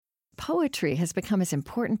poetry has become as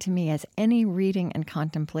important to me as any reading and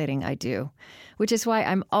contemplating I do, which is why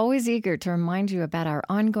I'm always eager to remind you about our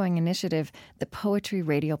ongoing initiative, the Poetry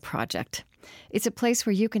Radio Project. It's a place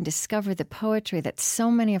where you can discover the poetry that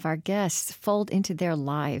so many of our guests fold into their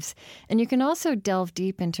lives. And you can also delve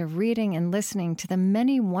deep into reading and listening to the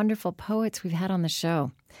many wonderful poets we've had on the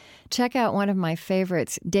show. Check out one of my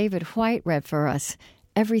favorites. David White read for us,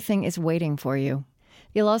 Everything is Waiting for You.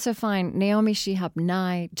 You'll also find Naomi Shihab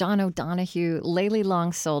Nye, John O'Donohue, Layli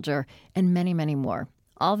Long Soldier, and many, many more.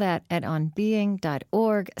 All that at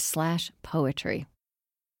onbeing.org/poetry.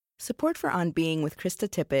 Support for On Being with Krista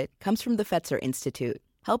Tippett comes from the Fetzer Institute,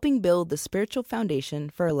 helping build the spiritual foundation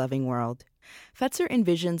for a loving world. Fetzer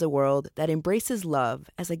envisions a world that embraces love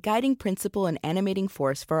as a guiding principle and animating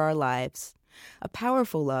force for our lives. A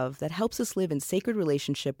powerful love that helps us live in sacred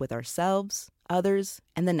relationship with ourselves, others,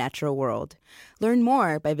 and the natural world. Learn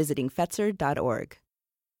more by visiting Fetzer.org.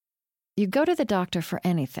 You go to the doctor for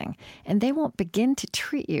anything, and they won't begin to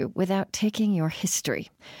treat you without taking your history.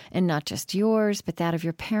 And not just yours, but that of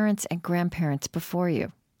your parents and grandparents before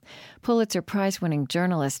you. Pulitzer Prize-winning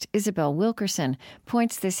journalist Isabel Wilkerson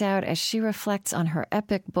points this out as she reflects on her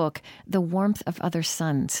epic book, The Warmth of Other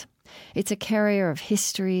Suns. It's a carrier of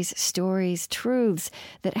histories, stories, truths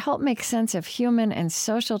that help make sense of human and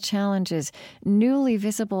social challenges newly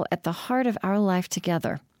visible at the heart of our life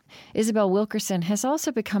together. Isabel Wilkerson has also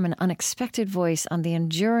become an unexpected voice on the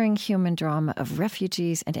enduring human drama of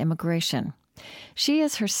refugees and immigration. She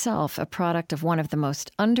is herself a product of one of the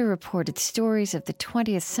most underreported stories of the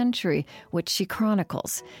 20th century, which she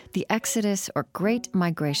chronicles, the exodus or Great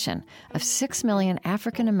Migration of 6 million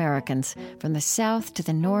African Americans from the South to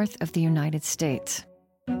the North of the United States.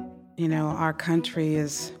 You know, our country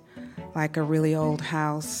is like a really old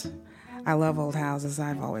house. I love old houses.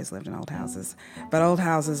 I've always lived in old houses. But old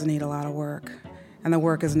houses need a lot of work, and the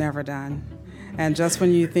work is never done. And just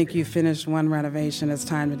when you think you've finished one renovation, it's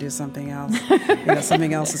time to do something else.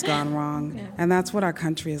 Something else has gone wrong. Yeah. And that's what our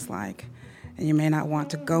country is like. And you may not want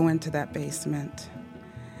to go into that basement.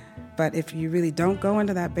 But if you really don't go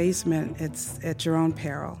into that basement, it's at your own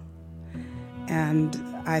peril. And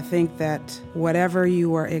I think that whatever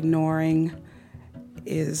you are ignoring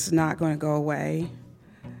is not going to go away.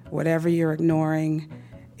 Whatever you're ignoring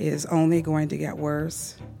is only going to get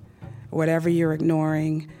worse. Whatever you're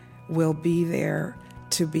ignoring will be there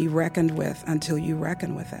to be reckoned with until you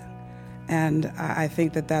reckon with it. And I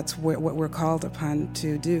think that that's what we're called upon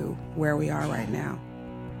to do where we are right now.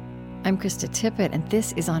 I'm Krista Tippett, and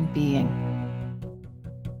this is On Being.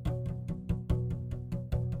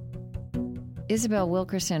 Isabel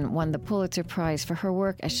Wilkerson won the Pulitzer Prize for her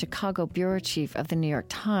work as Chicago bureau chief of the New York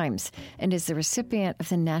Times and is the recipient of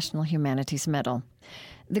the National Humanities Medal.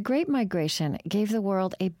 The Great Migration gave the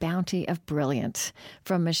world a bounty of brilliance,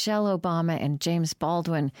 from Michelle Obama and James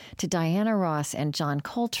Baldwin to Diana Ross and John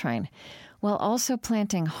Coltrane, while also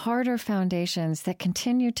planting harder foundations that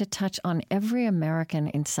continue to touch on every American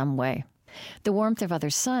in some way. The Warmth of Other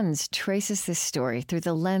Suns traces this story through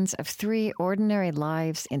the lens of 3 ordinary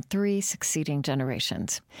lives in 3 succeeding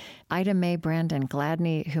generations. Ida Mae Brandon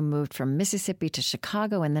Gladney, who moved from Mississippi to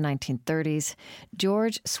Chicago in the 1930s,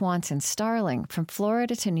 George Swanson Starling from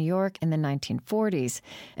Florida to New York in the 1940s,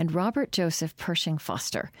 and Robert Joseph Pershing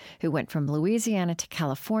Foster, who went from Louisiana to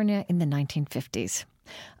California in the 1950s.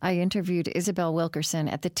 I interviewed Isabel Wilkerson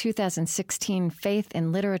at the 2016 Faith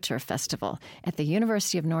in Literature Festival at the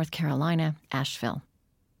University of North Carolina, Asheville.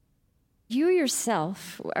 You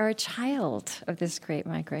yourself are a child of this Great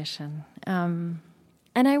Migration. And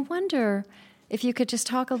I wonder if you could just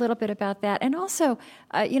talk a little bit about that. And also,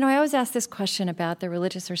 I always ask this question about the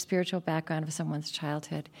religious or spiritual background of someone's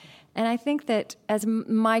childhood. And I think that as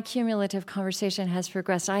my cumulative conversation has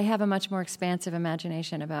progressed, I have a much more expansive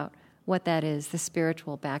imagination about what that is, the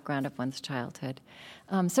spiritual background of one's childhood.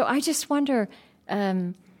 So I just wonder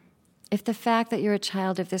if the fact that you're a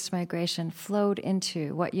child of this migration flowed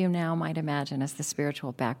into what you now might imagine as the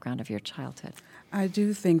spiritual background of your childhood. I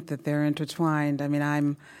do think that they're intertwined. I mean,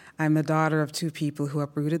 I'm the daughter of 2 people who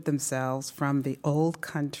uprooted themselves from the old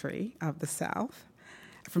country of the South,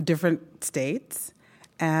 from different states,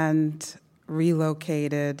 and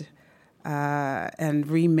relocated and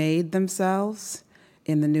remade themselves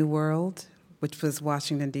in the New World, which was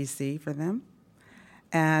Washington, D.C. for them.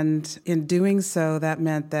 And in doing so, that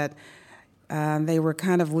meant that they were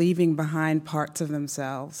kind of leaving behind parts of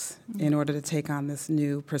themselves in order to take on this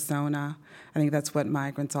new persona. I think that's what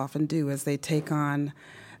migrants often do, is they take on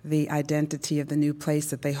the identity of the new place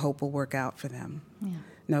that they hope will work out for them. Yeah.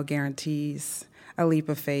 No guarantees, a leap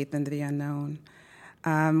of faith into the unknown.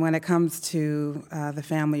 When it comes to the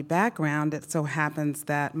family background, it so happens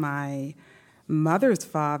that my mother's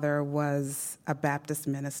father was a Baptist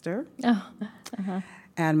minister. Oh, uh-huh.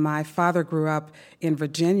 And my father grew up in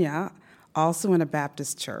Virginia, also in a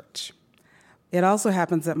Baptist church. It also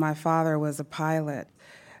happens that my father was a pilot.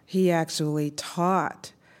 He actually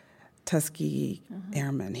taught Tuskegee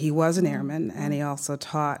Airmen. He was an airman, and he also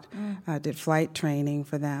taught, did flight training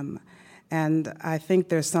for them. And I think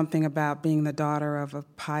there's something about being the daughter of a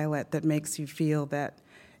pilot that makes you feel that,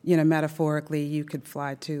 metaphorically, you could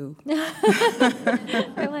fly too.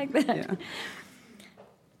 I like that. Yeah.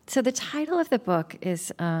 So the title of the book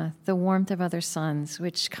is The Warmth of Other Suns,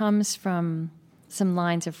 which comes from some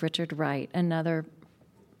lines of Richard Wright, another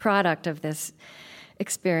product of this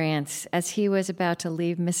experience as he was about to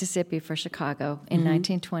leave Mississippi for Chicago in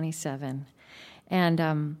 1927. And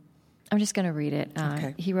I'm just going to read it.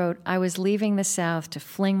 Okay. He wrote, "I was leaving the South to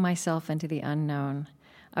fling myself into the unknown.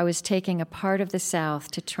 I was taking a part of the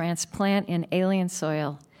South to transplant in alien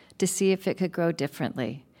soil to see if it could grow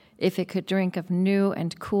differently, if it could drink of new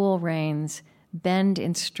and cool rains, bend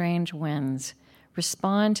in strange winds,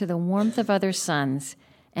 respond to the warmth of other suns,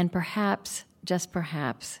 and perhaps, just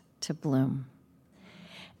perhaps, to bloom."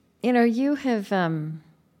 You have,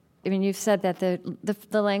 you've said that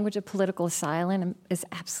the language of political asylum is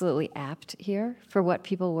absolutely apt here for what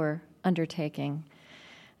people were undertaking.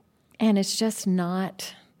 And it's just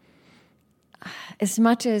not, as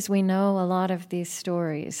much as we know a lot of these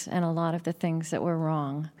stories and a lot of the things that were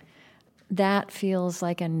wrong, that feels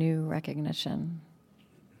like a new recognition.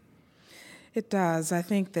 It does. I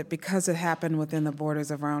think that because it happened within the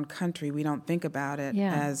borders of our own country, we don't think about it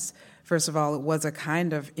as, first of all, it was a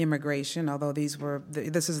kind of immigration, although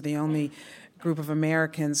this is the only group of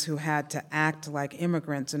Americans who had to act like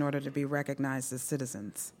immigrants in order to be recognized as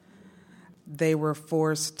citizens. They were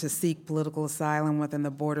forced to seek political asylum within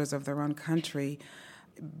the borders of their own country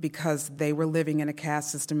because they were living in a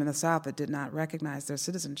caste system in the South that did not recognize their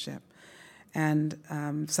citizenship. And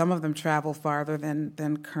some of them traveled farther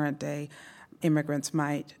than current-day immigrants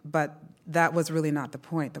might, but that was really not the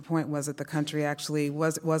point. The point was that the country actually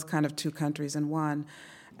was kind of two countries in one,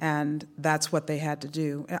 and that's what they had to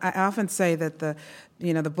do. I often say that the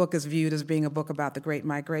book is viewed as being a book about the Great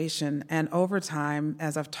Migration, and over time,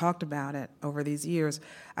 as I've talked about it over these years,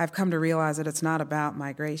 I've come to realize that it's not about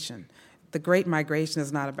migration. The Great Migration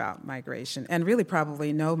is not about migration, and really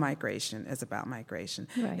probably no migration is about migration.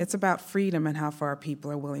 Right. It's about freedom and how far people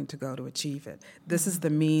are willing to go to achieve it. This is the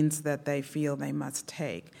means that they feel they must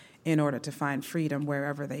take in order to find freedom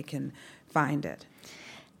wherever they can find it.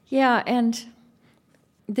 Yeah, and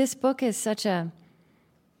this book is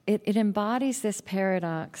it embodies this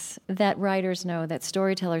paradox that writers know, that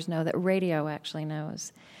storytellers know, that radio actually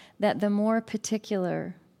knows, that the more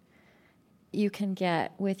particular you can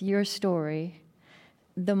get with your story,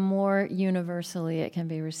 the more universally it can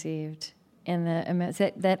be received,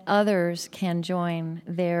 that others can join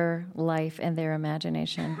their life and their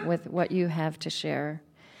imagination with what you have to share.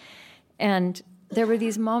 And there were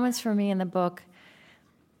these moments for me in the book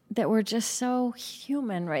that were just so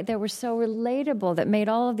human, right? That were so relatable, that made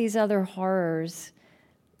all of these other horrors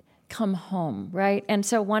come home, right? And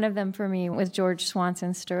so one of them for me with George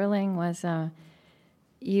Swanson Sterling was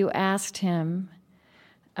you asked him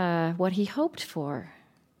what he hoped for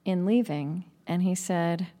in leaving, and he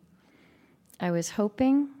said, "I was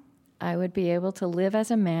hoping I would be able to live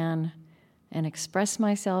as a man and express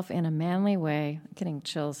myself in a manly way," I'm getting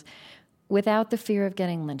chills, "without the fear of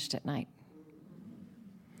getting lynched at night."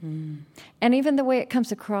 And even the way it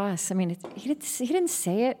comes across, he didn't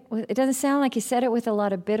say it. It doesn't sound like he said it with a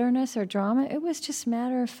lot of bitterness or drama. It was just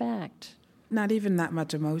matter of fact. Not even that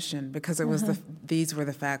much emotion, because it was these were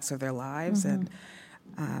the facts of their lives, and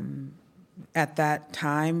at that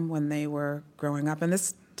time when they were growing up, and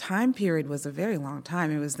this time period was a very long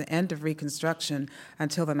time. It was the end of Reconstruction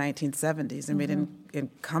until the 1970s. I mean, it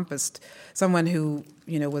encompassed someone who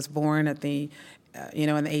was born at the in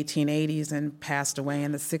the 1880s and passed away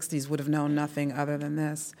in the 60s would have known nothing other than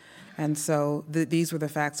this, and so these were the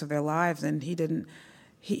facts of their lives, and he didn't.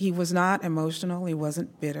 He was not emotional. He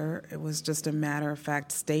wasn't bitter. It was just a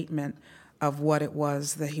matter-of-fact statement of what it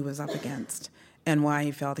was that he was up against and why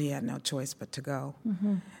he felt he had no choice but to go.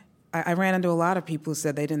 I ran into a lot of people who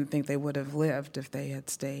said they didn't think they would have lived if they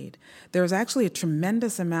had stayed. There was actually a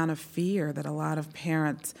tremendous amount of fear that a lot of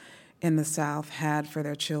parents in the South had for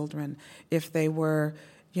their children. If they were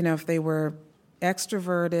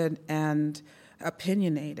extroverted and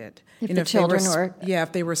opinionated. If the children were... Yeah,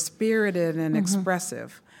 if they were spirited and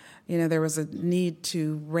expressive, there was a need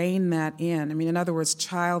to rein that in. I mean, in other words,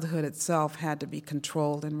 childhood itself had to be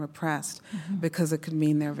controlled and repressed because it could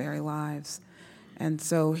mean their very lives. And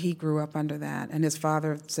so he grew up under that. And his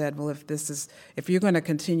father said, well, if you're going to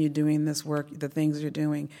continue doing this work, the things you're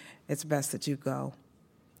doing, it's best that you go.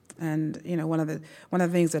 And, one of the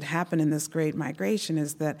things that happened in this Great Migration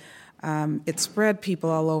is that it spread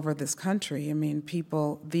people all over this country. I mean,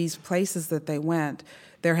 these places that they went,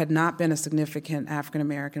 there had not been a significant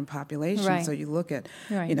African-American population. Right. So you look at,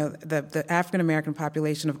 Right. The African-American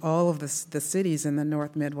population of all of the cities in the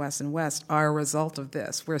North, Midwest, and West are a result of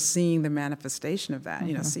this. We're seeing the manifestation of that.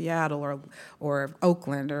 Seattle or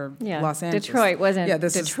Oakland or Los Angeles. Detroit wasn't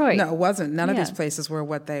Detroit. No, it wasn't. None of Yeah. these places were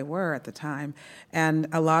what they were at the time. And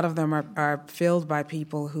a lot of them are filled by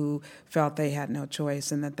people who felt they had no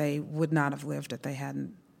choice and that they would not have lived if they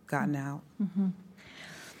hadn't gotten out. Mm-hmm.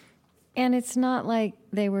 And it's not like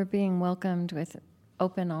they were being welcomed with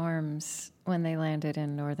open arms when they landed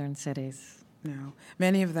in northern cities. No.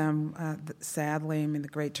 Many of them, sadly, I mean, the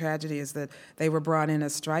great tragedy is that they were brought in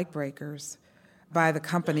as strikebreakers by the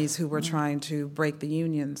companies who were trying to break the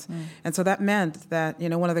unions. And so that meant that,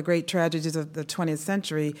 one of the great tragedies of the 20th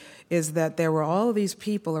century is that there were all of these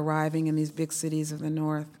people arriving in these big cities of the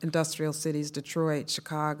North, industrial cities, Detroit,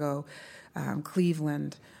 Chicago,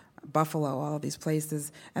 Cleveland, Buffalo, all of these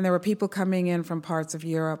places. And there were people coming in from parts of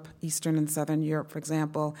Europe, Eastern and Southern Europe, for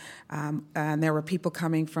example, and there were people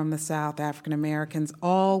coming from the South, African Americans,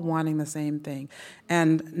 all wanting the same thing.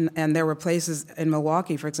 And there were places in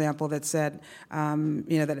Milwaukee, for example, that said,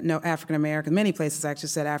 that no African Americans, many places actually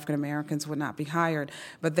said African Americans would not be hired,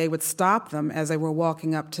 but they would stop them as they were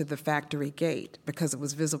walking up to the factory gate because it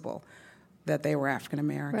was visible that they were African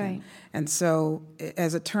American. Right. And so,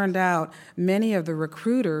 as it turned out, many of the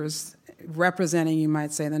recruiters representing, you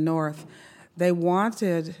might say, the North, they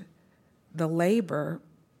wanted the labor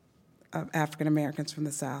of African Americans from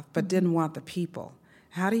the South, but didn't want the people.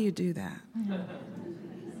 How do you do that?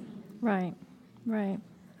 Right.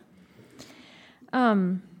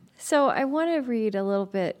 So I want to read a little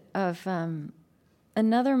bit of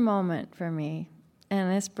another moment for me. And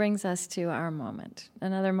this brings us to our moment.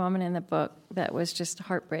 Another moment in the book that was just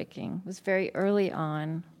heartbreaking. It was very early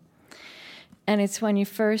on. And it's when you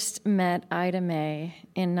first met Ida Mae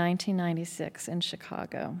in 1996 in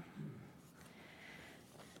Chicago.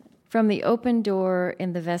 From the open door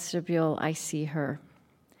in the vestibule, I see her.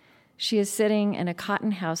 She is sitting in a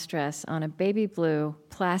cotton house dress on a baby blue,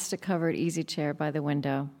 plastic-covered easy chair by the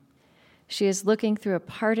window. She is looking through a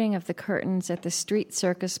parting of the curtains at the street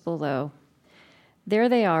circus below. There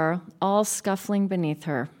they are, all scuffling beneath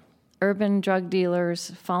her. Urban drug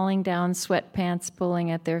dealers, falling down sweatpants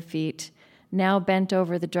pulling at their feet, now bent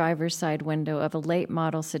over the driver's side window of a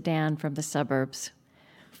late-model sedan from the suburbs.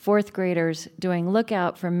 Fourth graders doing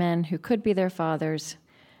lookout for men who could be their fathers.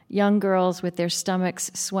 Young girls with their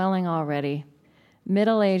stomachs swelling already.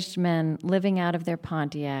 Middle-aged men living out of their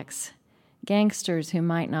Pontiacs. Gangsters who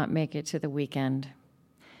might not make it to the weekend.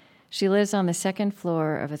 She lives on the second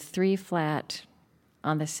floor of a 3-flat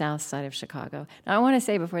on the south side of Chicago. Now, I want to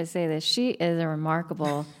say before I say this, she is a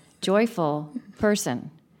remarkable, joyful person.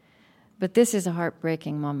 But this is a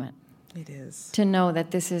heartbreaking moment. It is. To know that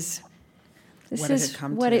this is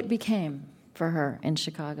what it became for her in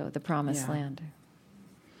Chicago, the promised land.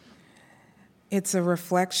 It's a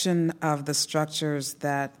reflection of the structures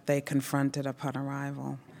that they confronted upon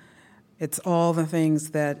arrival. It's all the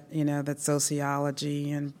things that, that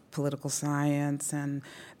sociology and political science and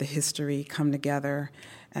the history come together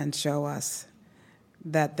and show us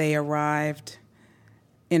that they arrived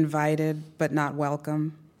invited but not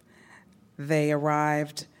welcome. They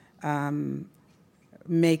arrived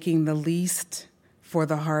making the least for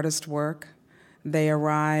the hardest work. They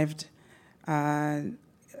arrived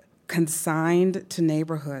consigned to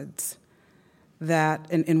neighborhoods that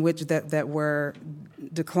were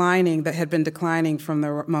declining, that had been declining from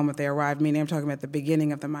the moment they arrived, meaning I'm talking about the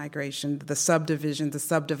beginning of the migration, the subdivisions, the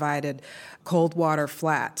subdivided cold water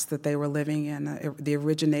flats that they were living in, the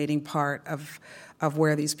originating part of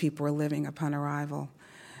where these people were living upon arrival.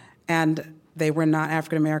 And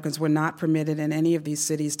African Americans were not permitted in any of these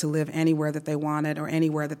cities to live anywhere that they wanted or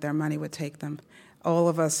anywhere that their money would take them. All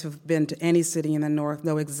of us who've been to any city in the North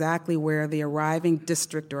know exactly where the arriving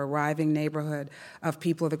district or arriving neighborhood of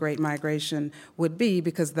people of the Great Migration would be,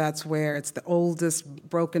 because that's where it's the oldest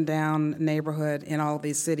broken down neighborhood in all of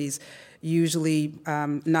these cities, usually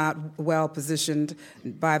not well positioned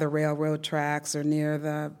by the railroad tracks or near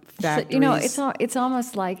the factories. It's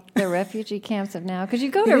almost like the refugee camps of now, because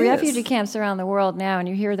you go to refugee camps around the world now and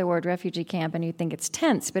you hear the word refugee camp and you think it's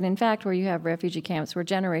tense, but in fact where you have refugee camps where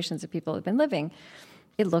generations of people have been living,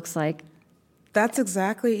 it looks like. That's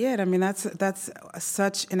exactly it. I mean, that's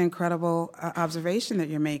such an incredible observation that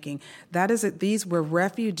you're making. That is it. These were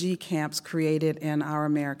refugee camps created in our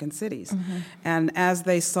American cities. Mm-hmm. And as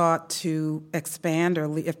they sought to expand,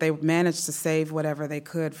 or if they managed to save whatever they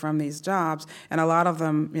could from these jobs, and a lot of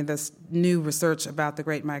them, this new research about the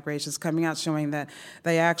Great Migration is coming out showing that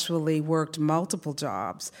they actually worked multiple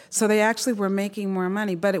jobs. So they actually were making more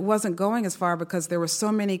money, but it wasn't going as far because there were so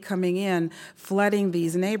many coming in, flooding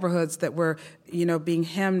these neighborhoods that were being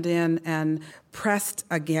hemmed in and pressed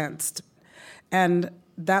against. And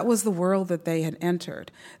that was the world that they had entered.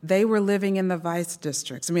 They were living in the vice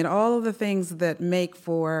districts. I mean, all of the things that make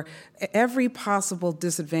for every possible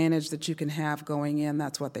disadvantage that you can have going in,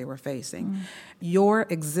 that's what they were facing. Mm. Your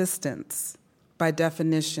existence, by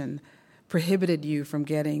definition, prohibited you from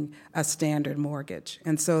getting a standard mortgage.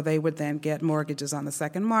 And so they would then get mortgages on the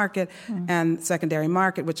second market and secondary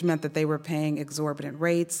market, which meant that they were paying exorbitant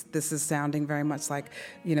rates. This is sounding very much like,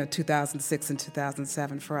 2006 and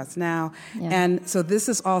 2007 for us now. Yeah. And so this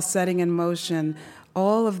is all setting in motion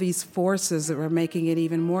all of these forces that were making it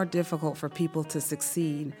even more difficult for people to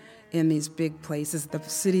succeed in these big places, the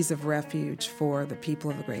cities of refuge for the people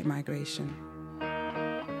of the Great Migration.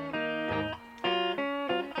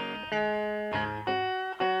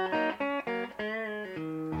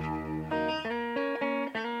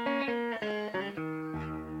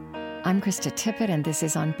 I'm Krista Tippett, and this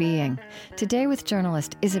is On Being. Today with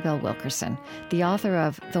journalist Isabel Wilkerson, the author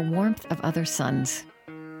of The Warmth of Other Suns.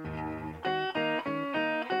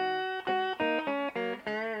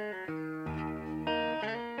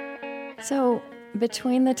 So,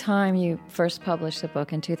 between the time you first published the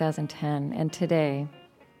book in 2010 and today,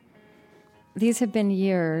 these have been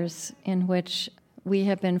years in which we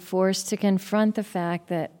have been forced to confront the fact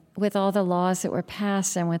that with all the laws that were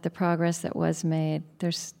passed and with the progress that was made,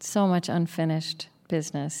 there's so much unfinished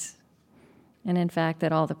business. And in fact,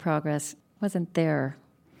 that all the progress wasn't there.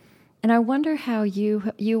 And I wonder how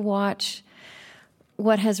you watch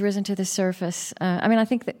what has risen to the surface. I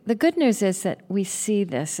think the good news is that we see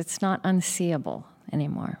this. It's not unseeable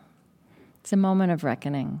anymore. It's a moment of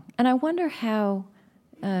reckoning. And I wonder how,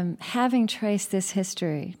 having traced this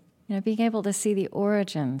history, being able to see the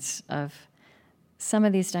origins of some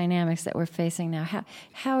of these dynamics that we're facing now,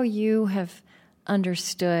 how you have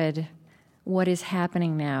understood what is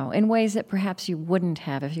happening now in ways that perhaps you wouldn't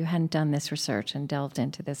have if you hadn't done this research and delved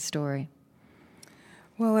into this story.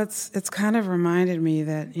 Well, it's kind of reminded me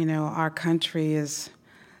that, our country is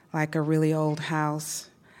like a really old house.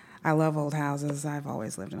 I love old houses. I've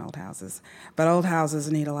always lived in old houses. But old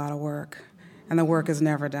houses need a lot of work, and the work is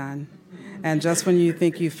never done. And just when you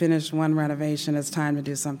think you've finished one renovation, it's time to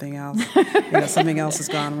do something else. Something else has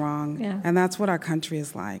gone wrong. Yeah. And that's what our country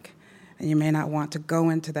is like. And you may not want to go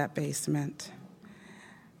into that basement.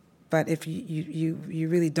 But if you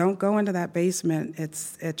really don't go into that basement,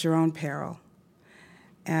 it's at your own peril.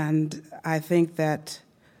 And I think that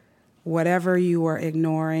whatever you are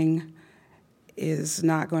ignoring is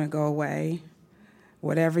not going to go away.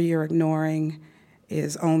 Whatever you're ignoring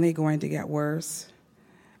is only going to get worse.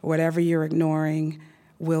 Whatever you're ignoring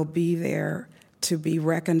will be there to be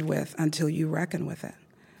reckoned with until you reckon with it.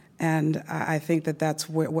 And I think that that's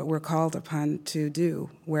what we're called upon to do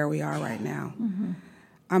where we are right now. Mm-hmm.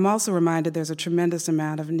 I'm also reminded there's a tremendous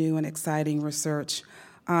amount of new and exciting research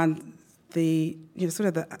on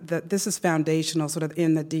this is foundational sort of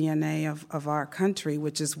in the DNA of our country,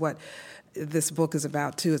 which is what this book is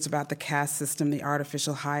about, too. It's about the caste system, the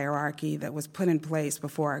artificial hierarchy that was put in place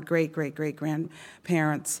before our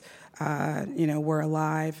great-great-great-grandparents, were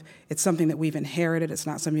alive. It's something that we've inherited. It's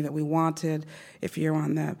not something that we wanted. If you're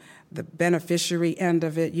on the beneficiary end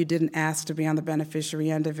of it, you didn't ask to be on the beneficiary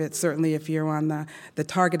end of it. Certainly if you're on the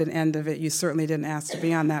targeted end of it, you certainly didn't ask to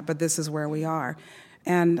be on that, but this is where we are.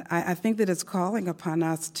 And I think that it's calling upon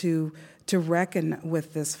us to reckon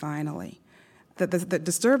with this finally. The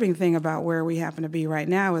disturbing thing about where we happen to be right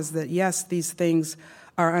now is that, yes, these things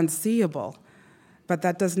are unseeable, but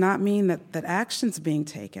that does not mean that action's being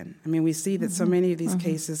taken. I mean, we see that so many of these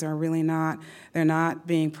cases are really they're not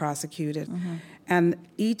being prosecuted. Mm-hmm. And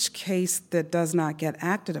each case that does not get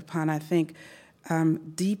acted upon, I think,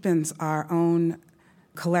 deepens our own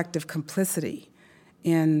collective complicity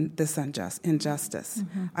in this injustice.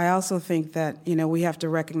 Mm-hmm. I also think that, we have to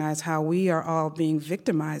recognize how we are all being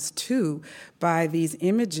victimized, too, by these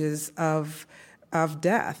images of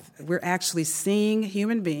death. We're actually seeing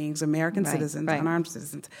human beings, American citizens, unarmed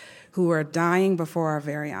citizens, who are dying before our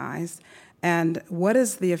very eyes. And what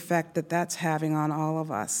is the effect that that's having on all of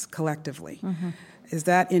us collectively? Mm-hmm. Is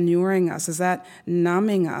that inuring us? Is that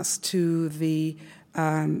numbing us to the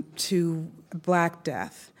to Black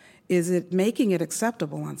death? Is it making it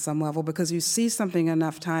acceptable on some level? Because you see something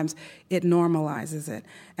enough times, it normalizes it.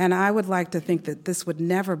 And I would like to think that this would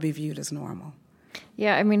never be viewed as normal.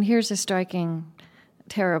 Yeah, I mean, here's a striking,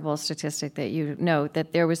 terrible statistic that you note,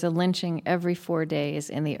 that there was a lynching every 4 days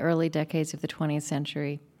in the early decades of the 20th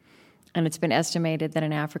century. And it's been estimated that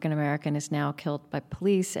an African American is now killed by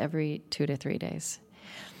police every 2 to 3 days.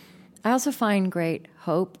 I also find great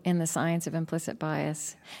hope in the science of implicit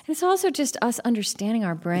bias. And it's also just us understanding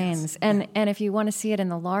our brains. Yes. And if you want to see it in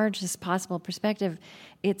the largest possible perspective,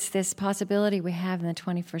 it's this possibility we have in the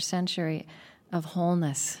 21st century of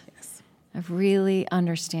wholeness, of really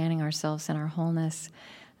understanding ourselves and our wholeness.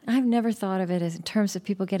 I've never thought of it as in terms of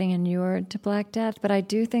people getting inured to Black death, but I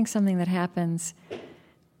do think something that happens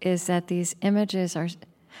is that these images are,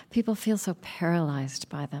 people feel so paralyzed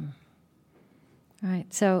by them. Right,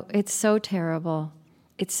 so it's so terrible,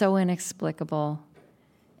 it's so inexplicable,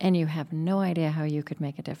 and you have no idea how you could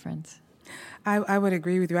make a difference. I would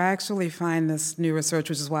agree with you. I actually find this new research,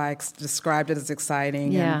 which is why I described it as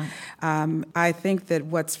exciting. Yeah. And I think that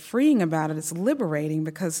what's freeing about it is liberating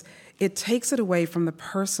because it takes it away from the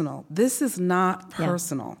personal. This is not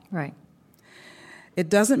personal. Yeah. Right. It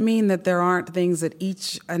doesn't mean that there aren't things that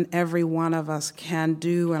each and every one of us can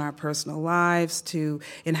do in our personal lives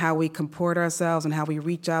in how we comport ourselves and how we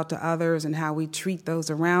reach out to others and how we treat those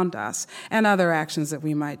around us and other actions that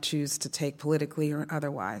we might choose to take politically or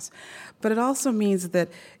otherwise. But it also means that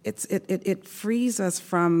it frees us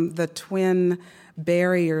from the twin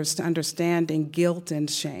barriers to understanding guilt and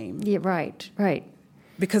shame. Yeah, right.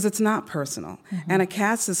 Because it's not personal. Mm-hmm. And a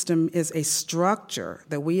caste system is a structure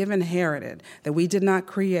that we have inherited, that we did not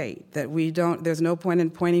create, there's no point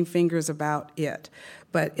in pointing fingers about it.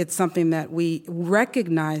 But it's something that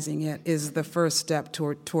recognizing it is the first step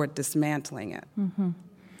toward dismantling it. Mm-hmm.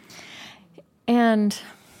 And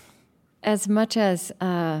as much as,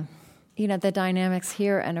 the dynamics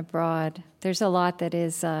here and abroad, there's a lot that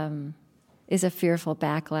is a fearful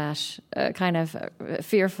backlash, kind of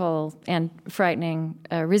fearful and frightening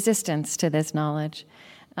resistance to this knowledge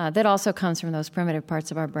that also comes from those primitive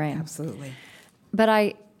parts of our brain. Absolutely. But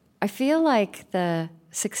I feel like the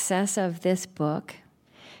success of this book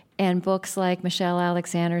and books like Michelle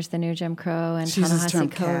Alexander's The New Jim Crow and she uses the term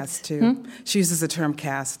Ta-Nehisi Coates. caste, too. She uses the term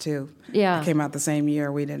caste, too. Yeah. It came out the same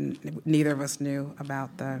year. Neither of us knew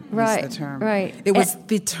about the use of the term. Right. It was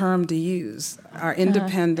the term to use. Our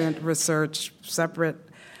independent research, separate,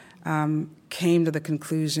 came to the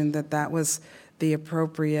conclusion that was the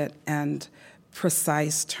appropriate and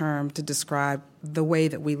precise term to describe the way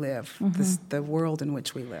that we live, the world in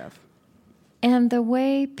which we live. And the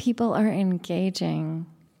way people are engaging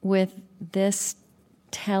with this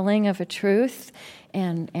telling of a truth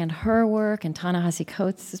and her work and Ta-Nehisi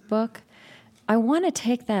Coates' book, I want to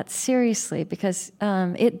take that seriously because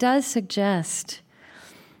it does suggest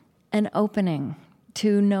an opening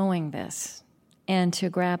to knowing this and to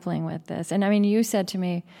grappling with this. And I mean, you said to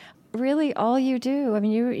me, really all you do, I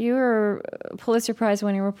mean, you're a Pulitzer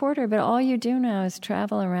Prize-winning reporter, but all you do now is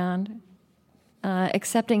travel around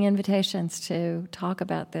accepting invitations to talk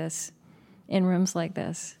about this in rooms like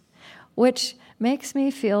this, which makes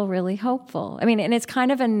me feel really hopeful. I mean, and it's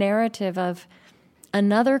kind of a narrative of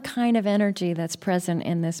another kind of energy that's present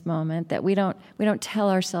in this moment that we don't tell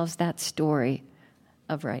ourselves that story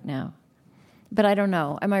of right now. But I don't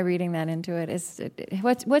know. Am I reading that into it?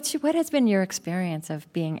 What has been your experience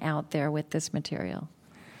of being out there with this material?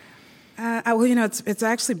 It's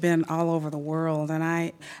actually been all over the world, and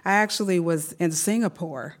I actually was in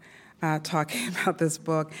Singapore talking about this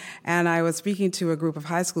book, and I was speaking to a group of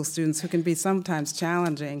high school students who can be sometimes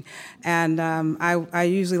challenging, and I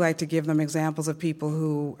usually like to give them examples of people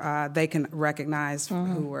who they can recognize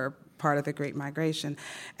who were part of the Great Migration,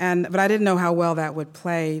 but I didn't know how well that would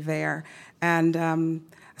play there, and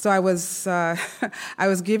so I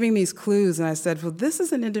was giving these clues, and I said, well, this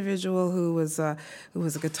is an individual who was a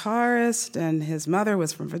guitarist, and his mother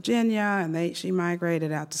was from Virginia, and she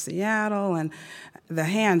migrated out to Seattle, and the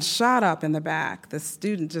hand shot up in the back. The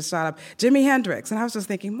student just shot up, Jimi Hendrix. And I was just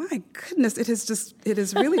thinking, my goodness, it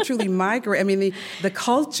has really truly migrated. I mean, the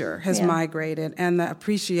culture has migrated, and the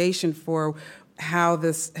appreciation for how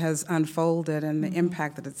this has unfolded and the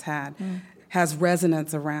impact that it's had has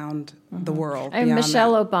resonance around the world. And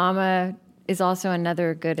Michelle Obama is also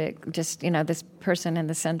another good, this person in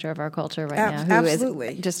the center of our culture right now, who absolutely.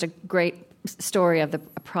 is just a great story of the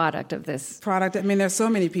product of this. Product. I mean, there's so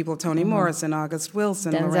many people: Toni Morrison, August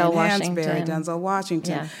Wilson, Denzel Lorraine Hansberry, Denzel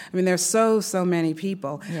Washington. Yeah. I mean, there's so many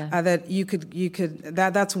people that you could.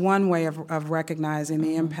 That's one way of recognizing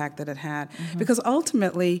the impact that it had. Because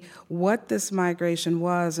ultimately, what this migration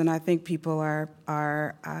was, and I think people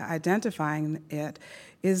are identifying it,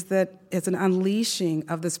 is that it's an unleashing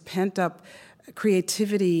of this pent-up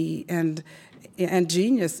creativity and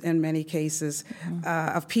genius in many cases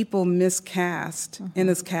of people miscast in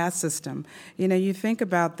this caste system. You know, you think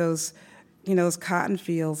about those cotton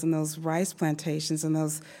fields and those rice plantations and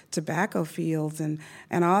those tobacco fields and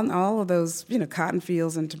on all of those, cotton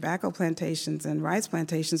fields and tobacco plantations and rice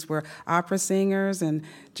plantations were opera singers and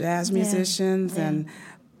jazz musicians and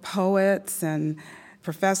poets and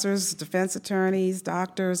professors, defense attorneys,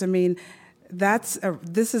 doctors. I mean,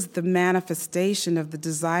 this is the manifestation of the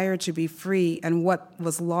desire to be free and what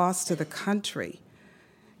was lost to the country.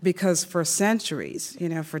 Because for centuries,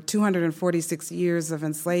 for 246 years of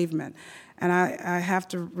enslavement, and I have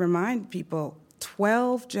to remind people,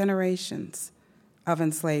 12 generations of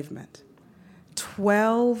enslavement.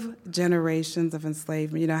 12 generations of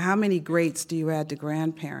enslavement. How many greats do you add to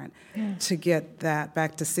grandparent to get that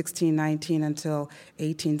back to 1619 until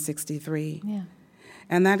 1863? Yeah.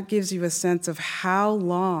 And that gives you a sense of how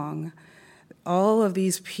long all of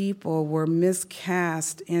these people were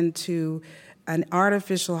miscast into an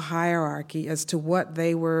artificial hierarchy as to what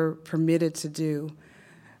they were permitted to do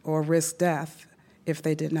or risk death if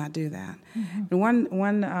they did not do that. And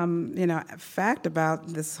one fact about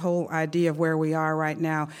this whole idea of where we are right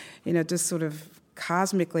now, just sort of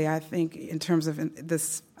cosmically, I think, in terms of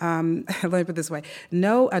this, let me put it this way,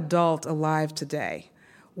 no adult alive today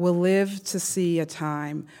will live to see a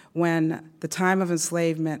time when the time of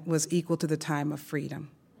enslavement was equal to the time of freedom.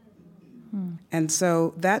 And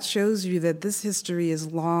so that shows you that this history is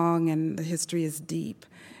long and the history is deep.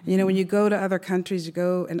 When you go to other countries, you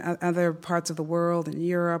go in other parts of the world, in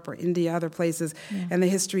Europe or India, other places, and the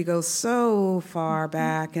history goes so far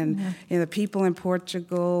back. And the people in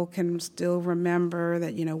Portugal can still remember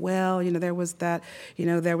that, there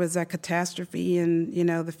was that catastrophe in,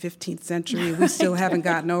 the 15th century. We still haven't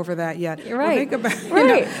gotten over that yet. You're right.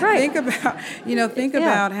 Well, think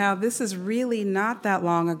about how this is really not that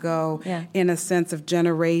long ago in a sense of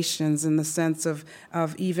generations, in the sense of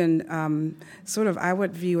even I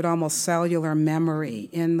would view it almost cellular memory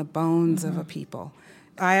in the bones of a people.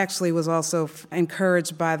 I actually was also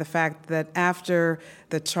encouraged by the fact that after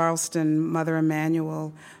the Charleston Mother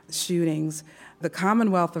Emanuel shootings, the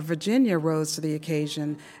Commonwealth of Virginia rose to the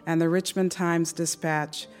occasion, and the Richmond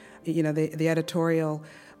Times-Dispatch, the editorial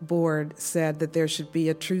board said that there should be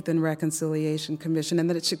a Truth and Reconciliation Commission and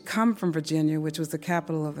that it should come from Virginia, which was the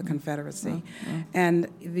capital of the Confederacy. And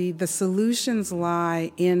the solutions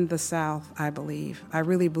lie in the South, I believe. I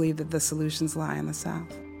really believe that the solutions lie in the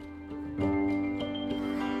South.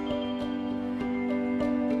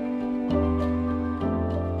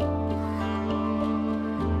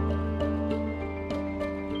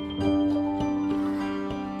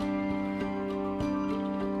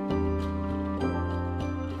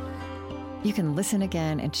 You can listen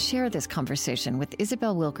again and share this conversation with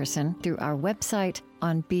Isabel Wilkerson through our website,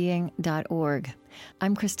 onbeing.org.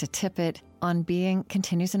 I'm Krista Tippett. On Being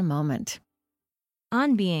continues in a moment.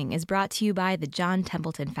 On Being is brought to you by the John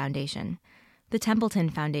Templeton Foundation. The Templeton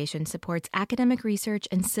Foundation supports academic research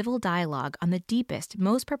and civil dialogue on the deepest,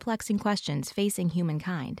 most perplexing questions facing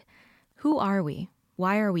humankind. Who are we?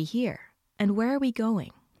 Why are we here? And where are we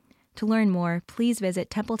going? To learn more, please visit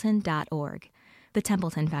templeton.org. The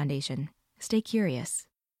Templeton Foundation. Stay curious.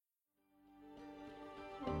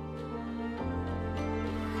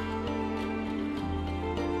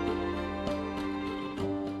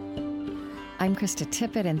 I'm Krista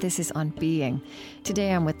Tippett, and this is On Being.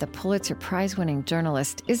 Today I'm with the Pulitzer Prize-winning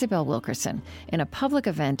journalist Isabel Wilkerson in a public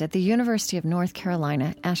event at the University of North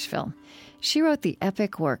Carolina, Asheville. She wrote the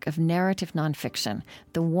epic work of narrative nonfiction,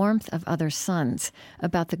 The Warmth of Other Suns,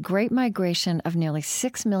 about the great migration of nearly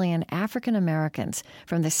 6 million African Americans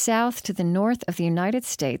from the South to the North of the United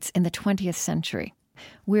States in the 20th century.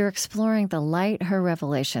 We're exploring the light her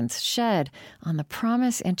revelations shed on the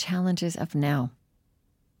promise and challenges of now.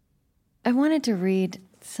 I wanted to read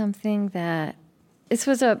something that, this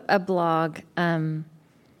was a blog,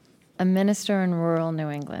 a minister in rural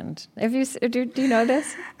New England. Do you know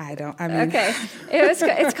this? I don't. I mean, okay.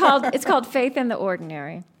 It's called Faith in the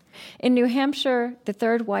Ordinary. In New Hampshire, the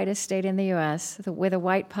third whitest state in the U.S., with a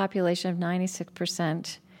white population of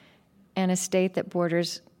 96%, and a state that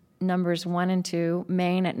borders numbers 1 and 2,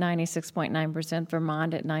 Maine at 96.9%,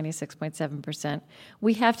 Vermont at 96.7%.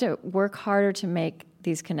 We have to work harder to make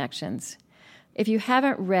these connections. If you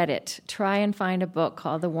haven't read it, try and find a book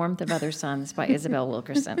called The Warmth of Other Suns by Isabel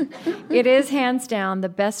Wilkerson. It is, hands down, the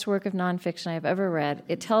best work of nonfiction I've ever read.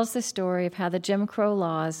 It tells the story of how the Jim Crow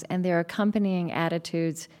laws and their accompanying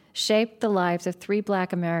attitudes shaped the lives of 3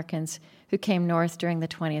 Black Americans who came north during the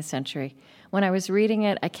 20th century. When I was reading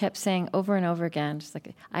it, I kept saying over and over again, just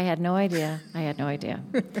like, I had no idea.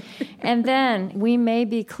 And then, we may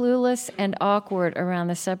be clueless and awkward around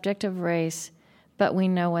the subject of race, but we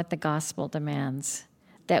know what the gospel demands,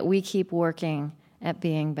 that we keep working at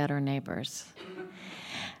being better neighbors.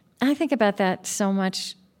 I think about that so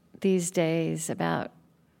much these days, about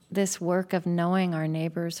this work of knowing our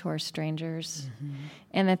neighbors who are strangers,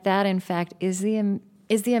 and that in fact is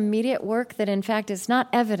the immediate work, that in fact is not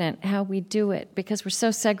evident how we do it because we're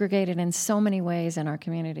so segregated in so many ways in our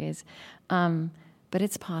communities. But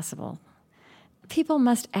it's possible. People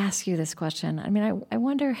must ask you this question. I mean, I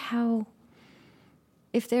wonder how,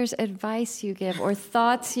 if there's advice you give or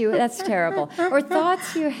thoughts you, that's terrible, or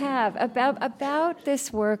thoughts you have about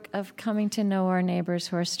this work of coming to know our neighbors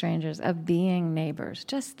who are strangers, of being neighbors,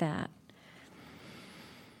 just that.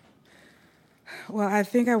 Well, I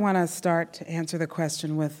think I want to start to answer the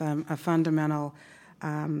question with a fundamental,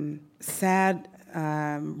 sad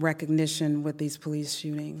recognition with these police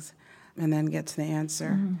shootings, and then get to the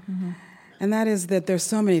answer. Mm-hmm. And that is that there's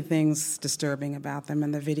so many things disturbing about them,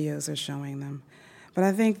 and the videos are showing them. But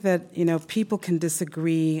I think that, people can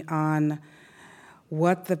disagree on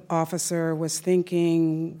what the officer was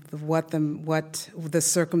thinking, what the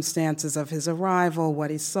circumstances of his arrival, what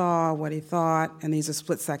he saw, what he thought, and these are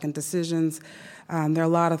split-second decisions. There are a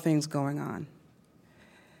lot of things going on.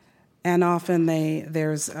 And often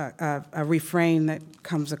there's a refrain that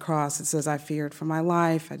comes across that says, I feared for my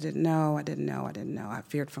life, I didn't know, I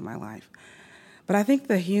feared for my life. But I think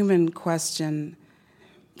the human question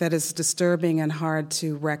that is disturbing and hard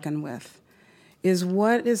to reckon with is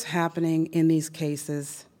what is happening in these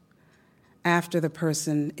cases after the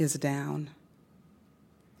person is down.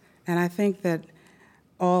 And I think that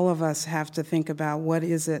all of us have to think about what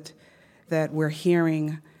is it that we're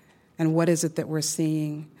hearing and what is it that we're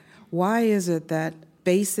seeing. Why is it that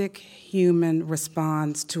basic human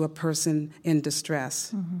responds to a person in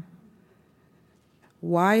distress? Mm-hmm.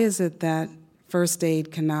 Why is it that first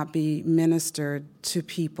aid cannot be ministered to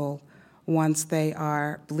people once they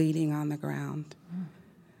are bleeding on the ground?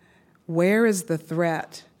 Where is the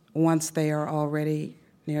threat once they are already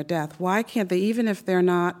near death? Why can't they, even if they're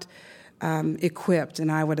not equipped, and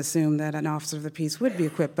I would assume that an officer of the peace would be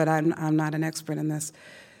equipped, but I'm not an expert in this,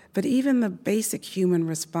 but even the basic human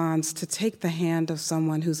response to take the hand of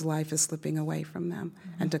someone whose life is slipping away from them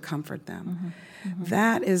and to comfort them.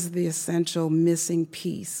 That is the essential missing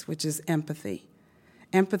piece, which is empathy.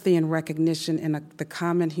 Empathy and recognition in the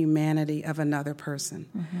common humanity of another person.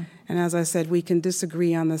 And as I said, we can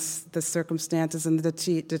disagree on the circumstances and the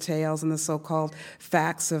details and the so-called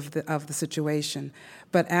facts of the situation.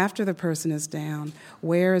 But after the person is down,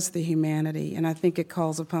 where is the humanity? And I think it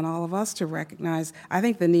calls upon all of us to recognize, I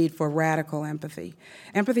think, the need for radical empathy.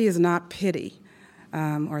 Empathy is not pity.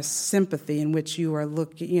 Or sympathy, in which you are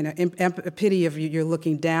looking, pity of you're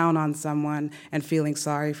looking down on someone and feeling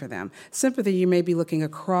sorry for them. Sympathy, you may be looking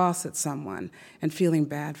across at someone and feeling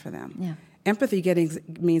bad for them. Yeah. Empathy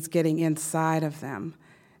means getting inside of them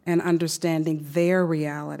and understanding their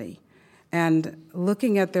reality and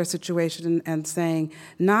looking at their situation and saying,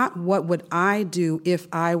 not what would I do if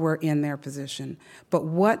I were in their position, but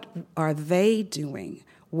what are they doing?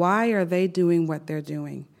 Why are they doing what they're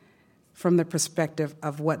doing? From the perspective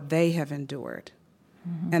of what they have endured.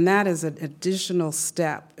 And that is an additional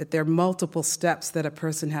step. There are multiple steps that a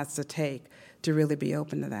person has to take to really be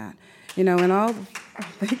open to that. And all,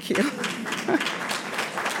 thank you.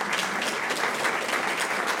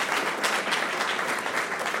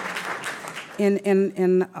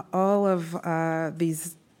 In all of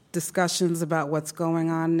these discussions about what's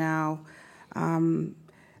going on now,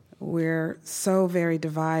 we're so very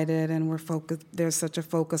divided, and we're focused. There's such a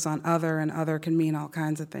focus on other, and other can mean all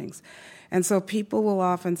kinds of things. And so people will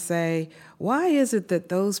often say, why is it that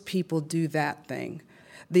those people do that thing?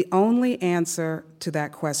 The only answer to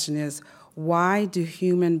that question is, why do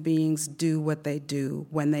human beings do what they do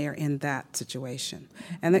when they are in that situation?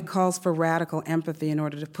 And it calls for radical empathy in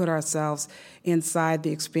order to put ourselves inside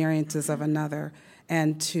the experiences of another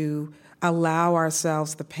and to allow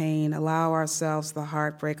ourselves the pain, allow ourselves the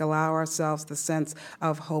heartbreak, allow ourselves the sense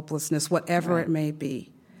of hopelessness, whatever it may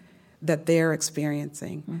be that they're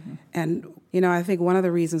experiencing. And, I think one of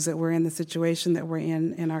the reasons that we're in the situation that we're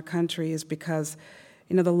in our country is because,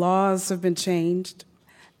 the laws have been changed.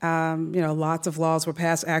 Lots of laws were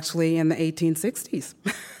passed actually in the 1860s.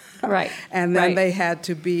 Right. And then they had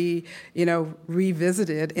to be,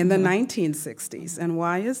 revisited in the 1960s. And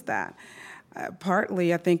why is that?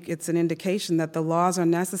 Partly, I think it's an indication that the laws are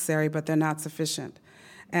necessary, but they're not sufficient.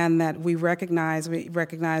 And that we recognize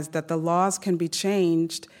that the laws can be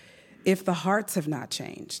changed if the hearts have not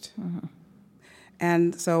changed. Mm-hmm.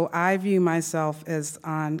 And so I view myself as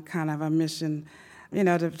on kind of a mission,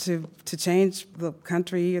 to change the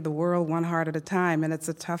country, the world, one heart at a time. And it's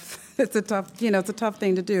a tough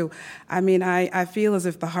thing to do. I mean, I feel as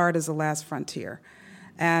if the heart is the last frontier.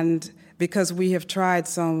 And because we have tried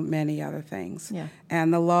so many other things. Yeah.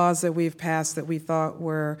 And the laws that we've passed that we thought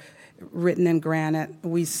were written in granite,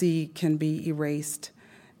 we see can be erased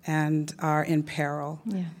and are in peril.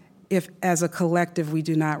 Yeah. If, as a collective, we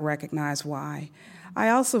do not recognize why. I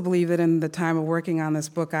also believe that in the time of working on this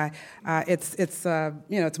book, it's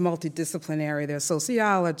multidisciplinary. There's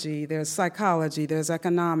sociology, there's psychology, there's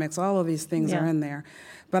economics. All of these things are in there.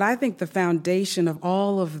 But I think the foundation of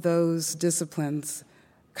all of those disciplines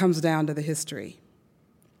comes down to the history.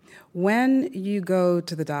 When you go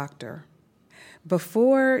to the doctor,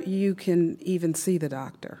 before you can even see the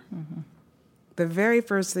doctor, the very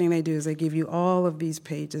first thing they do is they give you all of these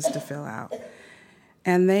pages to fill out.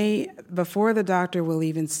 And before the doctor will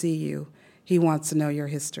even see you, he wants to know your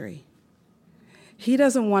history. He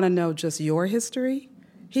doesn't want to know just your history.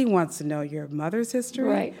 He wants to know your mother's history.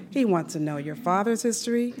 Right. He wants to know your father's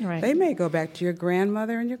history. Right. They may go back to your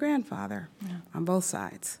grandmother and your grandfather on both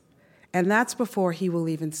sides. And that's before he will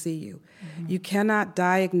even see you. Mm-hmm. You cannot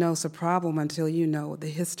diagnose a problem until you know the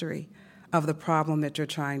history of the problem that you're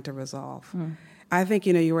trying to resolve. Mm. I think,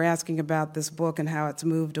 you were asking about this book and how it's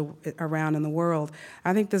moved around in the world.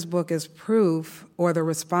 I think this book is proof, or the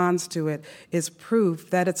response to it is proof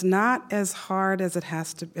that it's not as hard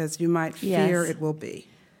as you might fear it will be.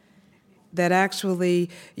 That actually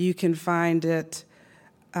you can find it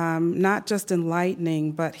not just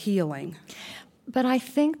enlightening, but healing. But I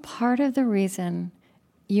think part of the reason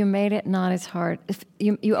you made it not as hard, if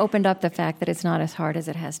you opened up the fact that it's not as hard as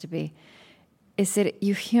it has to be, is that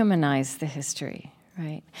you humanize the history,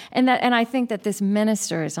 right? And I think that this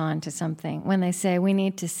ministers on to something when they say we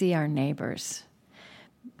need to see our neighbors.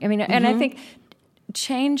 I mean, and I think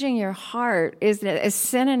changing your heart is a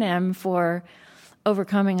synonym for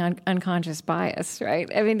overcoming unconscious bias, right?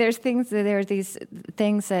 I mean, there are these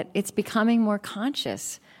things that it's becoming more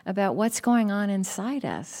conscious about what's going on inside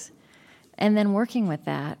us, and then working with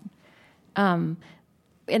that.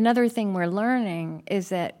 Another thing we're learning is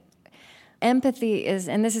that empathy is,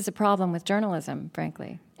 and this is a problem with journalism,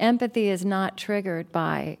 frankly, empathy is not triggered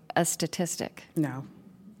by a statistic. No.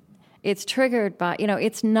 It's triggered by,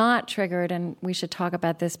 it's not triggered, and we should talk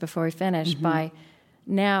about this before we finish, by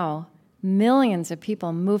now millions of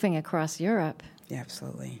people moving across Europe. Yeah,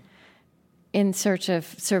 absolutely. In search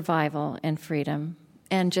of survival and freedom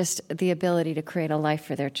and just the ability to create a life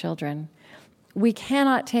for their children. We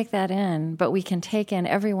cannot take that in, but we can take in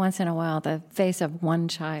every once in a while the face of one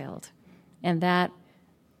child. And that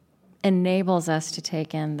enables us to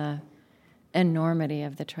take in the enormity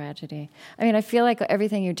of the tragedy. I mean, I feel like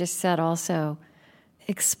everything you just said also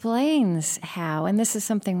explains how, and this is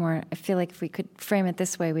something where I feel like if we could frame it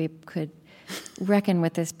this way, we could reckon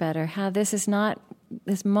with this better, how this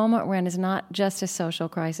moment we're in is not just a social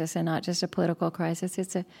crisis and not just a political crisis,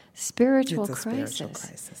 it's a spiritual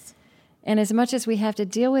crisis. And as much as we have to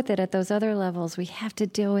deal with it at those other levels, we have to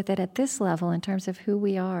deal with it at this level in terms of who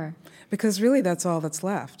we are. Because really that's all that's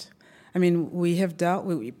left. I mean, we have dealt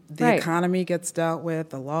with, the economy gets dealt with,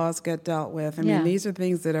 the laws get dealt with. I mean, these are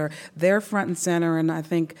things that they're front and center, and I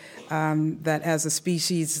think that as a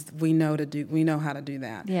species, we know how to do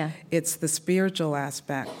that. Yeah. It's the spiritual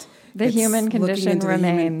aspect. The human condition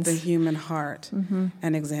remains. The human heart,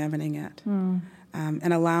 and examining it,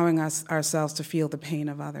 and allowing ourselves to feel the pain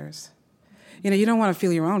of others. You don't want to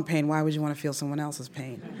feel your own pain. Why would you want to feel someone else's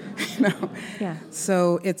pain? Yeah.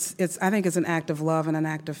 So it's. I think it's an act of love and an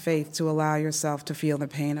act of faith to allow yourself to feel the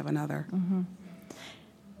pain of another. Mm-hmm.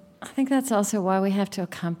 I think that's also why we have to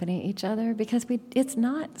accompany each other, because it's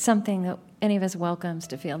not something that any of us welcomes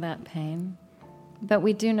to feel that pain. But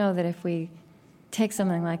we do know that if we take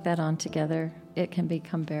something like that on together, it can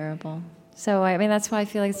become bearable. So, I mean, that's why I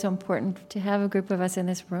feel like it's so important to have a group of us in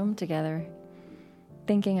this room together,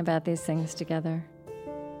 thinking about these things together.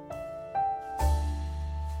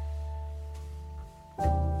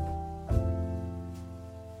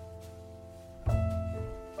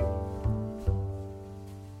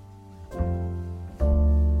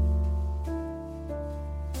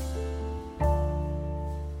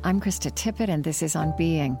 I'm Krista Tippett, and this is On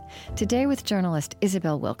Being. Today with journalist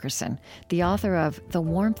Isabel Wilkerson, the author of The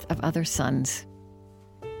Warmth of Other Suns.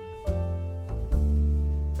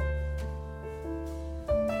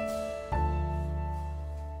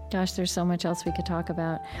 Gosh, there's so much else we could talk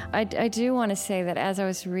about. I do want to say that as I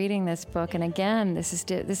was reading this book, and again, this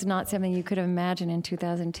is not something you could have imagined in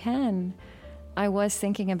 2010, I was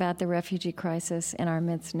thinking about the refugee crisis in our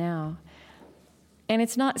midst now. And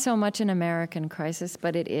it's not so much an American crisis,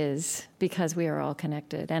 but it is, because we are all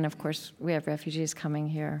connected. And of course, we have refugees coming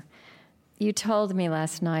here. You told me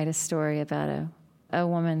last night a story about a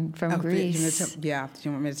woman from Greece. Do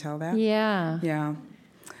you want me to tell that? Yeah. Yeah.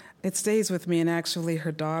 It stays with me, and actually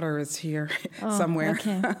her daughter is here somewhere,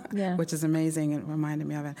 okay. Yeah. which is amazing. It reminded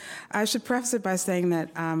me of it. I should preface it by saying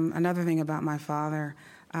that another thing about my father.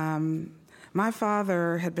 My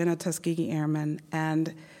father had been a Tuskegee Airman,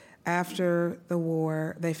 and after the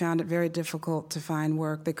war, they found it very difficult to find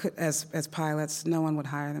work. They could, as pilots, no one would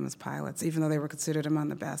hire them as pilots, even though they were considered among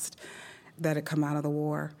the best that had come out of the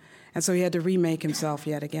war. And so he had to remake himself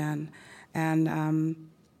yet again. And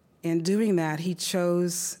in doing that, he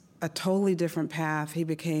chose a totally different path. He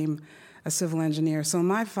became a civil engineer. So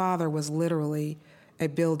my father was literally a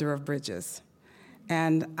builder of bridges.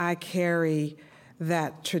 And I carry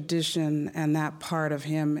that tradition and that part of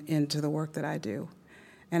him into the work that I do.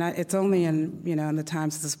 And it's only in the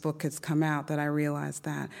times this book has come out that I realized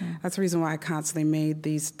that. That's the reason why I constantly made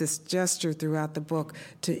this gesture throughout the book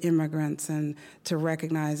to immigrants and to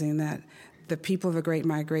recognizing that the people of the Great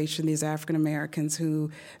Migration, these African Americans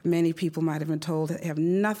who many people might have been told have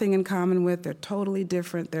nothing in common with, they're totally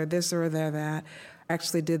different, they're this or they're that,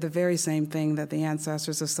 actually did the very same thing that the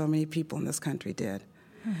ancestors of so many people in this country did.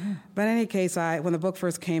 Mm-hmm. But in any case, when the book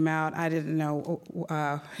first came out, I didn't know,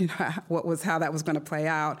 how that was going to play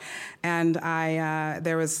out, and I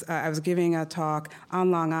was giving a talk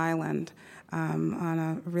on Long Island on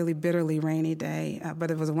a really bitterly rainy day,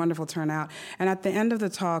 but it was a wonderful turnout. And at the end of the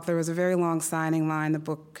talk, there was a very long signing line. The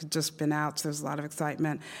book had just been out, so there was a lot of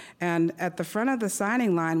excitement. And at the front of the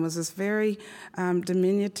signing line was this very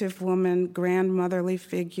diminutive woman, grandmotherly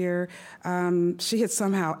figure. She had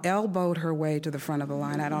somehow elbowed her way to the front of the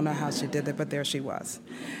line. I don't know how she did it, but there she was.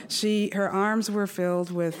 Her arms were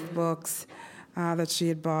filled with books that she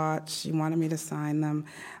had bought. She wanted me to sign them.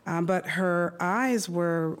 But her eyes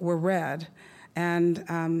were red.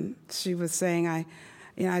 And she was saying,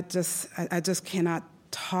 I just cannot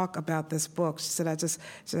talk about this book. She said,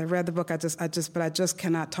 I read the book, but I just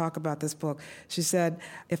cannot talk about this book. She said,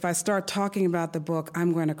 if I start talking about the book,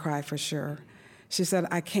 I'm going to cry for sure. She said,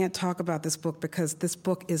 I can't talk about this book because this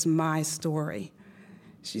book is my story.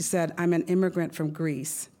 She said, I'm an immigrant from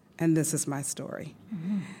Greece, and this is my story.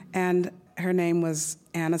 Mm-hmm. And her name was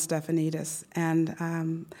Anna Stefanidis, and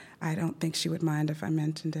I don't think she would mind if I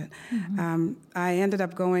mentioned it. Mm-hmm. I ended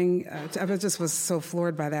up going, I just was so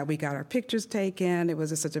floored by that. We got our pictures taken. It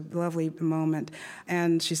was just such a lovely moment.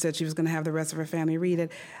 And she said she was going to have the rest of her family read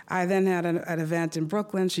it. I then had an event in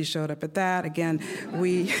Brooklyn. She showed up at that. Again,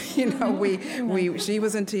 she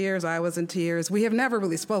was in tears. I was in tears. We have never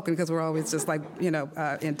really spoken because we're always just like,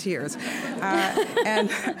 in tears.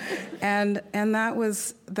 And that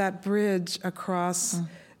was that bridge across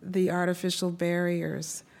the artificial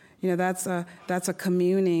barriers. That's a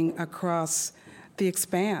communing across the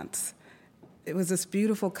expanse. It was this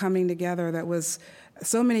beautiful coming together that was,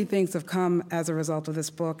 so many things have come as a result of this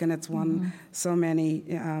book, and it's won so many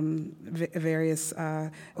various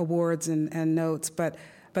awards and notes. But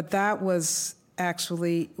that was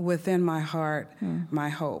actually within my heart, my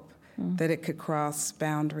hope. That it could cross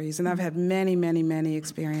boundaries. And I've had many, many, many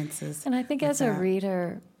experiences. And I think as a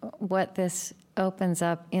reader, what this opens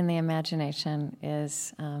up in the imagination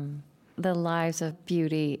is the lives of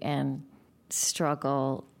beauty and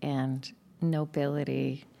struggle and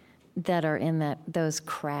nobility that are in those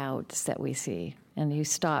crowds that we see. And you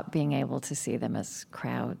stop being able to see them as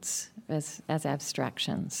crowds, as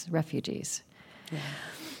abstractions, refugees. Yeah.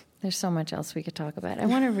 There's so much else we could talk about. I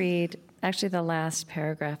want to read actually the last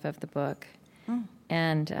paragraph of the book,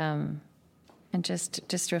 and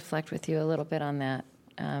just reflect with you a little bit on that.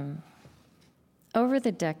 Over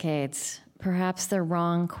the decades, perhaps the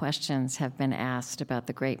wrong questions have been asked about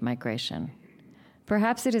the Great Migration.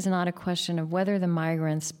 Perhaps it is not a question of whether the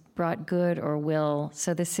migrants brought good or will,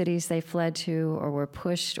 so the cities they fled to or were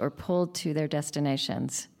pushed or pulled to their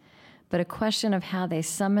destinations, but a question of how they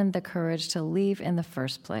summoned the courage to leave in the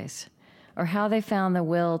first place, or how they found the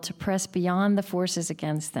will to press beyond the forces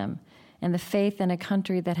against them and the faith in a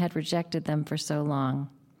country that had rejected them for so long.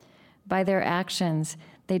 By their actions,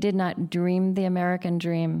 they did not dream the American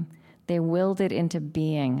dream. They willed it into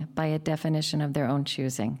being by a definition of their own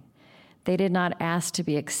choosing. They did not ask to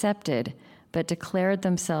be accepted, but declared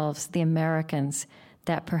themselves the Americans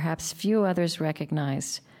that perhaps few others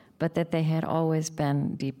recognized, but that they had always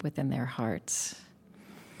been deep within their hearts.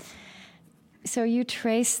 So you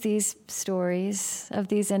trace these stories of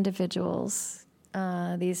these individuals,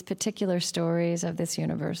 these particular stories of this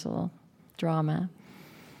universal drama.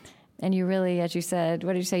 And you really, as you said,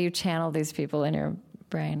 what did you say? You channel these people in your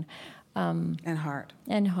brain. And heart.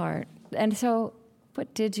 And heart. And so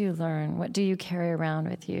what did you learn? What do you carry around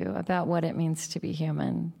with you about what it means to be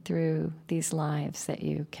human through these lives that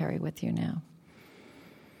you carry with you now?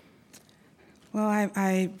 Well,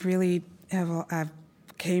 I really I've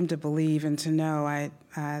came to believe and to know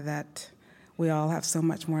that we all have so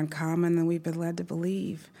much more in common than we've been led to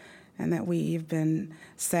believe, and that we've been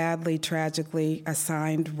sadly, tragically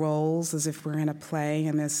assigned roles as if we're in a play,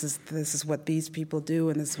 and this is what these people do,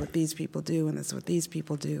 and this is what these people do, and this is what these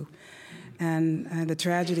people do. And the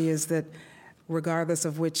tragedy is that regardless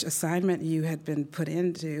of which assignment you had been put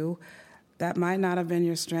into, that might not have been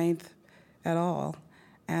your strength at all.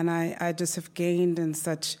 And I just have gained in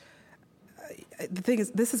such... The thing is,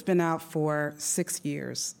 this has been out for 6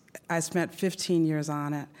 years. I spent 15 years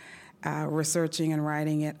on it, researching and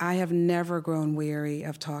writing it. I have never grown weary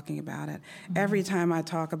of talking about it. Mm-hmm. Every time I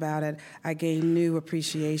talk about it, I gain new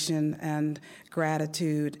appreciation and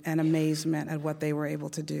gratitude and amazement at what they were able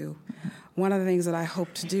to do. Mm-hmm. One of the things that I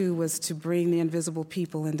hoped to do was to bring the invisible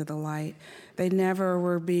people into the light. They never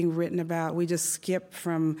were being written about. We just skipped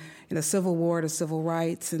from Civil War to civil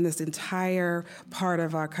rights, and this entire part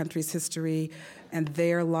of our country's history and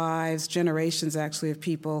their lives, generations actually of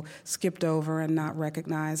people, skipped over and not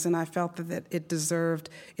recognized. And I felt that it deserved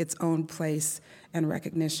its own place and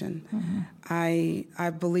recognition. Mm-hmm. I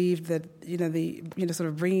believed that sort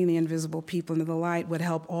of bringing the invisible people into the light would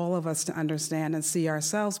help all of us to understand and see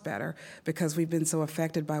ourselves better, because we've been so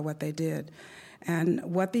affected by what they did. And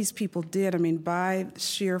what these people did, by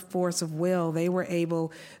sheer force of will, they were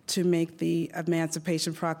able to make the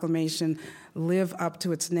Emancipation Proclamation live up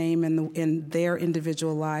to its name in their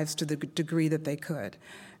individual lives to the degree that they could.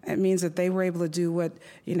 It means that they were able to do what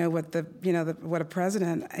a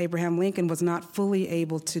president, Abraham Lincoln, was not fully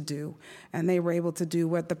able to do. And they were able to do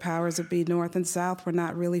what the powers that be, North and South, were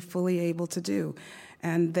not really fully able to do.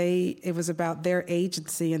 And it was about their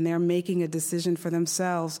agency and their making a decision for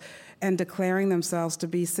themselves and declaring themselves to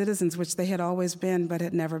be citizens, which they had always been, but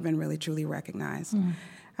had never been really truly recognized. Mm.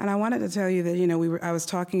 And I wanted to tell you that, I was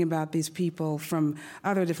talking about these people from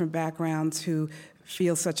other different backgrounds who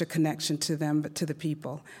feel such a connection to them, but to the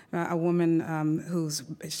people. A woman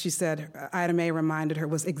she said, Ida May reminded her,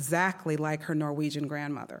 was exactly like her Norwegian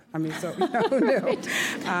grandmother. So who knew?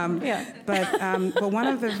 Yeah. But one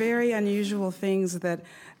of the very unusual things that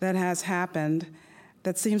has happened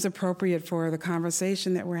that seems appropriate for the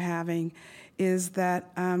conversation that we're having is that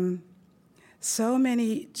so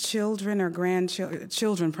many children or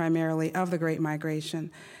grandchildren primarily of the Great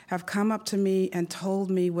Migration have come up to me and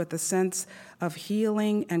told me with a sense of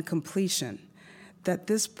healing and completion that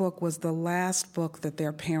this book was the last book that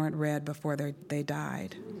their parent read before they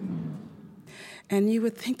died. Mm. And you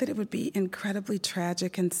would think that it would be incredibly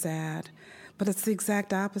tragic and sad, but it's the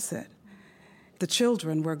exact opposite. The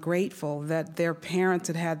children were grateful that their parents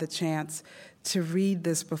had had the chance to read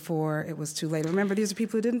this before it was too late. Remember, these are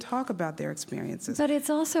people who didn't talk about their experiences. But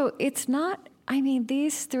it's not,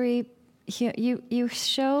 these three, you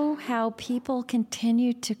show how people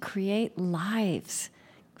continue to create lives,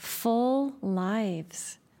 full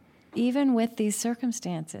lives, even with these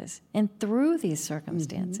circumstances and through these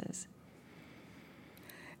circumstances.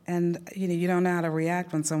 Mm-hmm. And, you don't know how to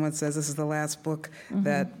react when someone says this is the last book mm-hmm.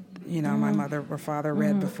 that, my mother or father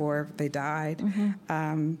read mm-hmm. before they died.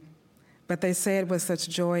 Mm-hmm. But they say it with such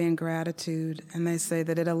joy and gratitude, and they say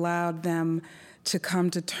that it allowed them to come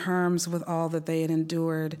to terms with all that they had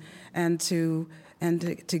endured and to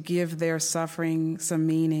give their suffering some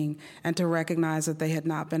meaning and to recognize that they had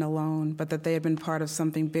not been alone, but that they had been part of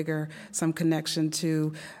something bigger, some connection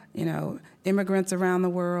to, immigrants around the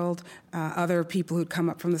world, other people who'd come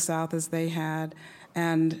up from the South as they had,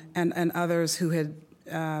 and others who had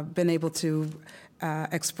been able to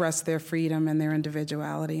express their freedom and their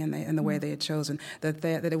individuality and the way they had chosen. That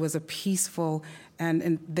it was a peaceful and,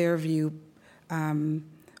 in their view,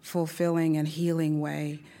 fulfilling and healing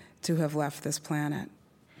way to have left this planet.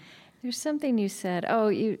 There's something you said.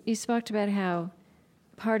 You spoke about how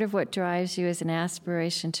part of what drives you is an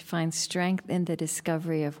aspiration to find strength in the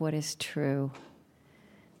discovery of what is true.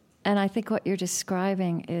 And I think what you're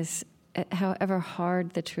describing is, however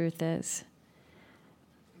hard the truth is,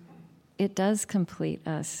 it does complete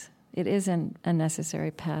us. It is a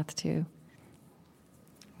necessary path to.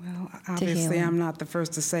 Well, obviously I'm not the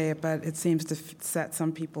first to say it, but it seems to set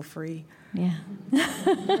some people free. Yeah. Well,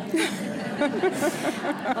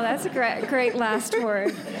 that's a great last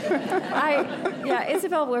word.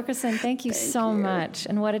 Isabel Wilkerson, thank you so much.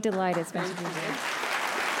 And what a delight it's been to be here.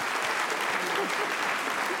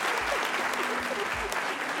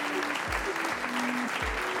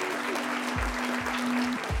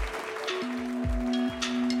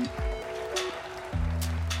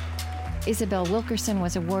 Isabel Wilkerson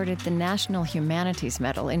was awarded the National Humanities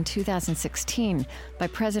Medal in 2016 by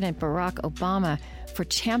President Barack Obama for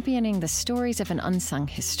championing the stories of an unsung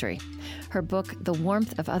history. Her book, The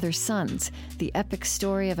Warmth of Other Suns, the epic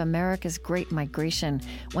story of America's Great Migration,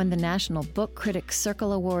 won the National Book Critics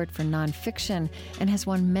Circle Award for Nonfiction and has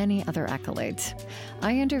won many other accolades.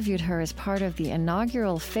 I interviewed her as part of the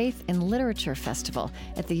inaugural Faith in Literature Festival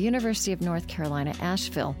at the University of North Carolina,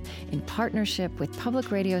 Asheville, in partnership with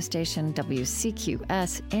public radio station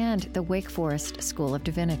WCQS and the Wake Forest School of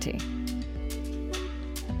Divinity.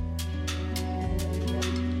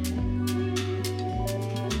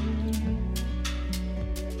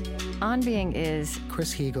 On Being is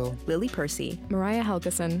Chris Heagle, Lily Percy, Mariah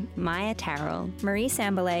Helgeson, Maya Terrell, Marie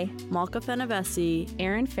Sambalay, Malka Fenavesi,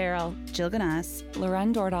 Aaron Farrell, Jill Ganas,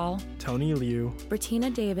 Loren Dordal, Tony Liu,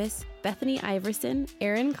 Bertina Davis, Bethany Iverson,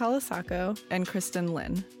 Erin Kalasako, and Kristen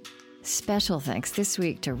Lynn. Special thanks this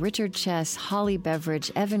week to Richard Chess, Holly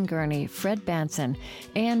Beveridge, Evan Gurney, Fred Banson,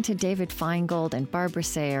 and to David Feingold and Barbara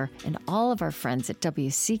Sayer, and all of our friends at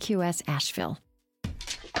WCQS Asheville.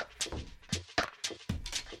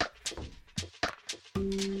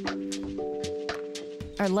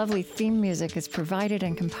 Our lovely theme music is provided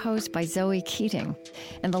and composed by Zoe Keating.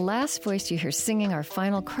 And the last voice you hear singing our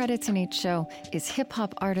final credits in each show is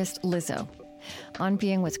hip-hop artist Lizzo. On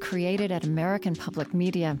Being was created at American Public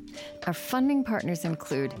Media. Our funding partners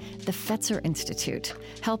include the Fetzer Institute,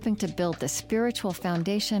 helping to build the spiritual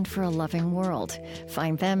foundation for a loving world.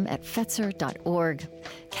 Find them at fetzer.org.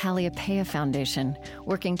 Calliopeia Foundation,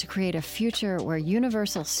 working to create a future where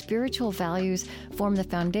universal spiritual values form the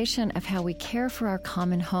foundation of how we care for our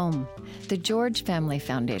common home. The George Family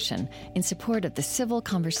Foundation, in support of the Civil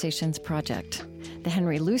Conversations Project. The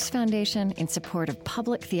Henry Luce Foundation, in support of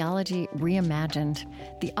public theology reimagined.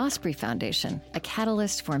 The Osprey Foundation, a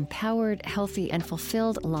catalyst for empowered, healthy, and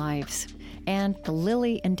fulfilled lives. And the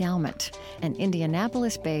Lilly Endowment, an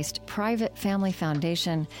Indianapolis-based private family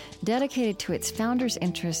foundation dedicated to its founders'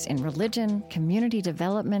 interests in religion, community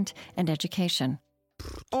development, and education.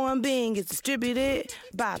 On Being is distributed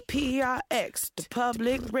by PRX, the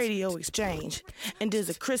Public Radio Exchange, and is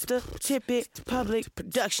a Krista Tippett public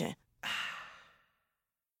production.